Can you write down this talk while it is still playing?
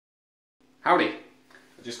Howdy!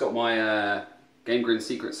 I just got my GameGrin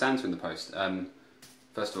Secret Santa in the post.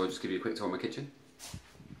 First of all, I'll just give you a quick tour of my kitchen.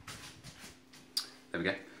 There we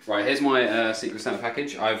go. Right, here's my Secret Santa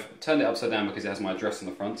package. I've turned it upside down because it has my address on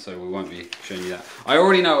the front, so we won't be showing you that. I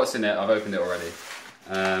already know what's in it, I've opened it already.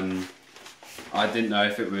 I didn't know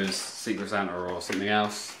if it was Secret Santa or something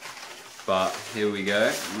else, but here we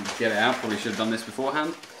go. Get it out, probably should have done this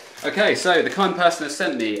beforehand. Okay, so the kind person has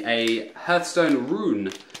sent me a Hearthstone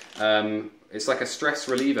rune. It's like a stress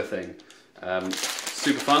reliever thing.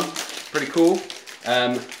 Super fun, pretty cool.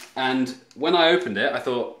 And when I opened it, I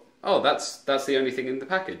thought, oh, that's the only thing in the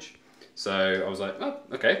package. So I was like, oh,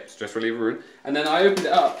 okay, stress reliever rune. And then I opened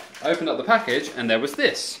up the package, and there was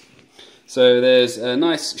this. So there's a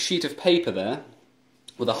nice sheet of paper there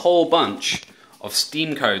with a whole bunch of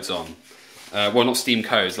Steam codes on. Well, not Steam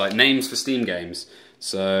codes, like names for Steam games.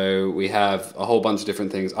 So we have a whole bunch of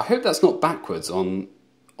different things. I hope that's not backwards on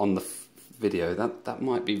the video. That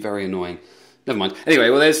might be very annoying. Never mind. Anyway,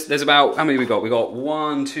 well, there's about, how many we got? We got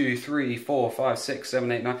 1, 2, 3, 4, 5, 6,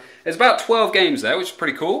 7, 8, 9. There's about 12 games there, which is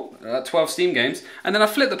pretty cool. 12 Steam games. And then I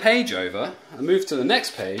flip the page over, I move to the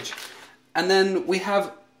next page, and then we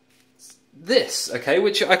have this, okay,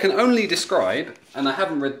 which I can only describe, and I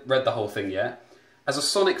haven't read the whole thing yet, as a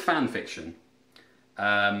Sonic fan fiction.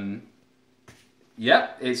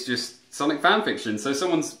 Yeah, it's just Sonic fan fiction. So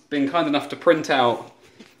someone's been kind enough to print out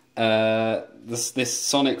this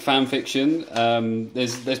Sonic fan fiction.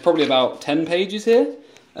 There's probably about 10 pages here.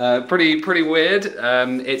 Pretty weird.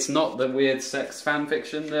 It's not the weird sex fan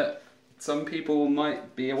fiction that some people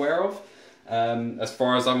might be aware of, as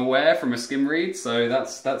far as I'm aware from a skim read. So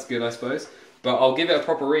that's good, I suppose. But I'll give it a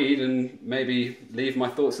proper read and maybe leave my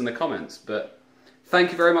thoughts in the comments. But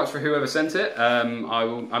thank you very much for whoever sent it.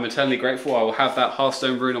 I'm eternally grateful. I will have that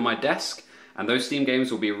Hearthstone rune on my desk, and those Steam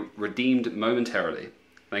games will be redeemed momentarily.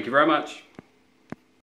 Thank you very much.